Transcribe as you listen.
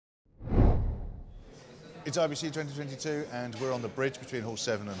It's IBC 2022, and we're on the bridge between Hall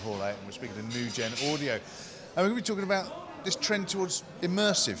 7 and Hall 8, and we're speaking to Nugen Audio. And we're going to be talking about this trend towards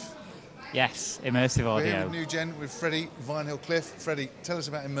immersive. Yes, immersive audio. We're here with Nugen, with Freddy, Vinehill Cliff. Freddy, tell us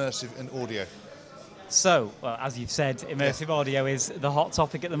about immersive and audio. So, well, as you've said, immersive audio is the hot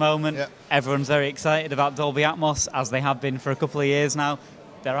topic at the moment. Yeah. Everyone's very excited about Dolby Atmos, as they have been for a couple of years now.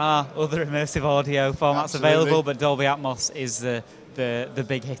 There are other immersive audio formats available, but Dolby Atmos is the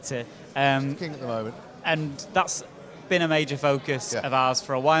big hitter. King at the moment. And that's been a major focus of ours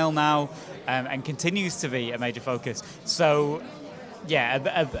for a while now, and continues to be a major focus. So,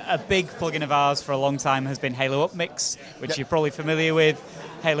 yeah, a big plugin of ours for a long time has been Halo Upmix, which you're probably familiar with.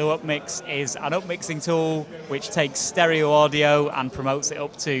 Halo Upmix is an upmixing tool which takes stereo audio and promotes it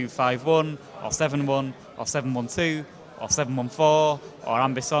up to 5.1 or 7.1 or 7.12 or 7.14 or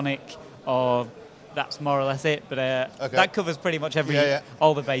ambisonic, or that's more or less it. But that covers pretty much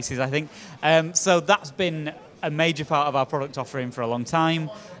all the bases, I think. So that's been a major part of our product offering for a long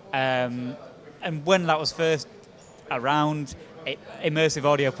time. And when that was first around, immersive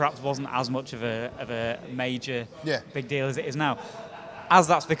audio perhaps wasn't as much of a major big deal as it is now. As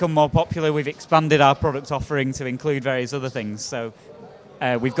that's become more popular, we've expanded our product offering to include various other things. So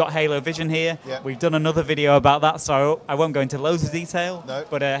we've got Halo Vision here. We've done another video about that, so I won't go into loads of detail. No.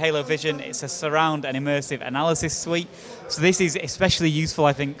 But Halo Vision, it's a surround and immersive analysis suite. So this is especially useful,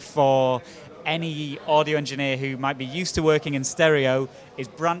 I think, for any audio engineer who might be used to working in stereo, is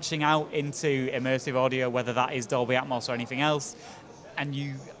branching out into immersive audio, whether that is Dolby Atmos or anything else, and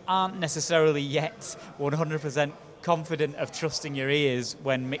you aren't necessarily yet 100% confident of trusting your ears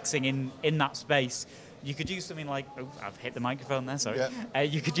when mixing in that space. You could use something like, oh, I've hit the microphone there, sorry.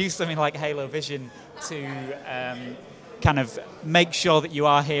 You could use something like Halo Vision to kind of make sure that you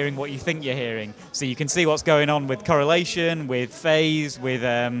are hearing what you think you're hearing. So you can see what's going on with correlation, with phase, with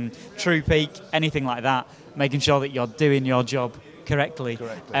true peak, anything like that, making sure that you're doing your job correctly.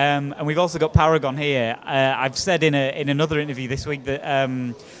 And we've also got Paragon here. I've said in another interview this week that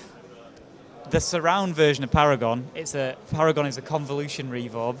the surround version of Paragon, Paragon is a convolution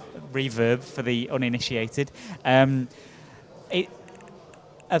reverb for the uninitiated.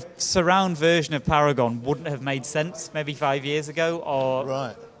 A surround version of Paragon wouldn't have made sense maybe 5 years ago,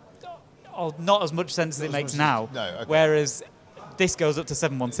 or not as much sense as it makes now. Whereas this goes up to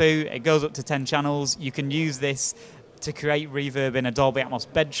 712, it goes up to 10 channels. You can use this to create reverb in a Dolby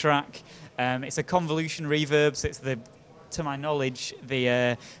Atmos bed track. It's a convolution reverb, so it's to my knowledge,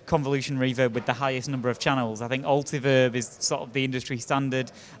 the convolution reverb with the highest number of channels. I think Altiverb is sort of the industry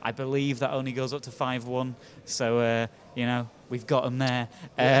standard. I believe that only goes up to 5.1. So we've got them there.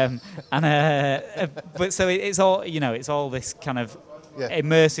 But so it's all it's all this kind of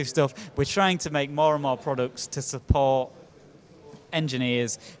immersive stuff. We're trying to make more and more products to support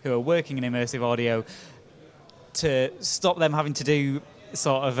engineers who are working in immersive audio, to stop them having to do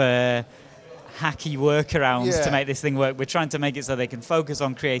sort of hacky workarounds to make this thing work. We're trying to make it so they can focus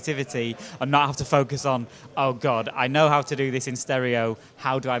on creativity and not have to focus on, oh God, I know how to do this in stereo,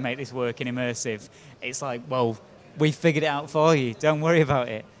 how do I make this work in immersive? It's like, well, we figured it out for you, don't worry about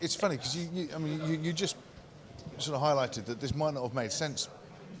it. It's funny because you just sort of highlighted that this might not have made sense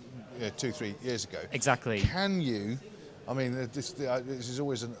 2-3 years ago. Exactly. Can you, this is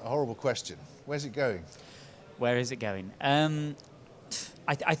always a horrible question, where's it going? Where is it going?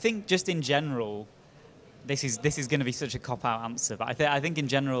 I think just in general, this is going to be such a cop-out answer, but I think in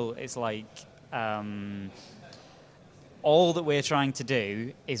general it's like all that we're trying to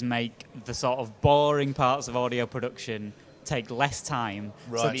do is make the sort of boring parts of audio production take less time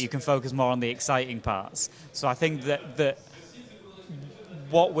so that you can focus more on the exciting parts. So I think that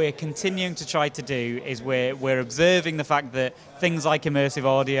what we're continuing to try to do is we're observing the fact that things like immersive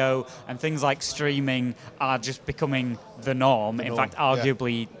audio and things like streaming are just becoming the norm. In fact,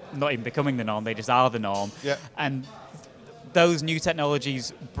 arguably not even becoming the norm, they just are the norm. And those new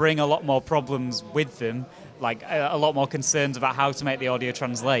technologies bring a lot more problems with them, like a lot more concerns about how to make the audio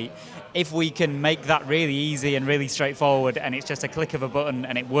translate. If we can make that really easy and really straightforward, and it's just a click of a button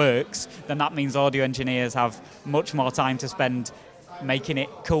and it works, then that means audio engineers have much more time to spend making it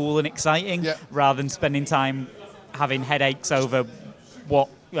cool and exciting, rather than spending time having headaches over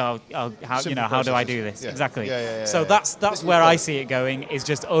how do I do this? Exactly. So that's where I see it going, is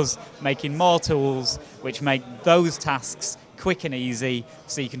just us making more tools which make those tasks quick and easy,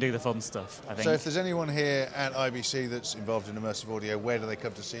 so you can do the fun stuff, I think. So if there's anyone here at IBC that's involved in immersive audio, where do they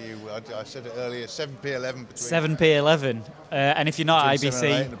come to see you? I said it earlier, 7p11. 7p11. And if you're not at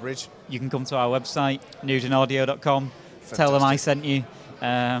IBC, you can come to our website, nugenaudio.com. Tell them I sent you.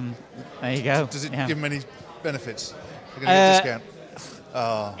 There you go. Does it give them any benefits? You're going to get a discount?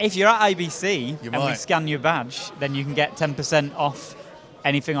 If you're at IBC and might. we scan your badge, then you can get 10% off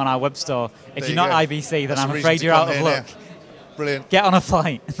anything on our web store. If There you're you not go. IBC, then That's a I'm reason afraid to you're come out of here luck. now. Brilliant. Get on a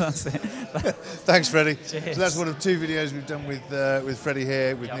flight. That's it. Thanks, Freddy. Cheers. So that's one of 2 videos we've done with Freddy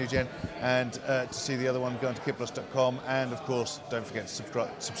here with Nugen, and to see the other one, go on to kitplus.com, and of course, don't forget to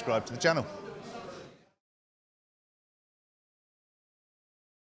subscribe to the channel.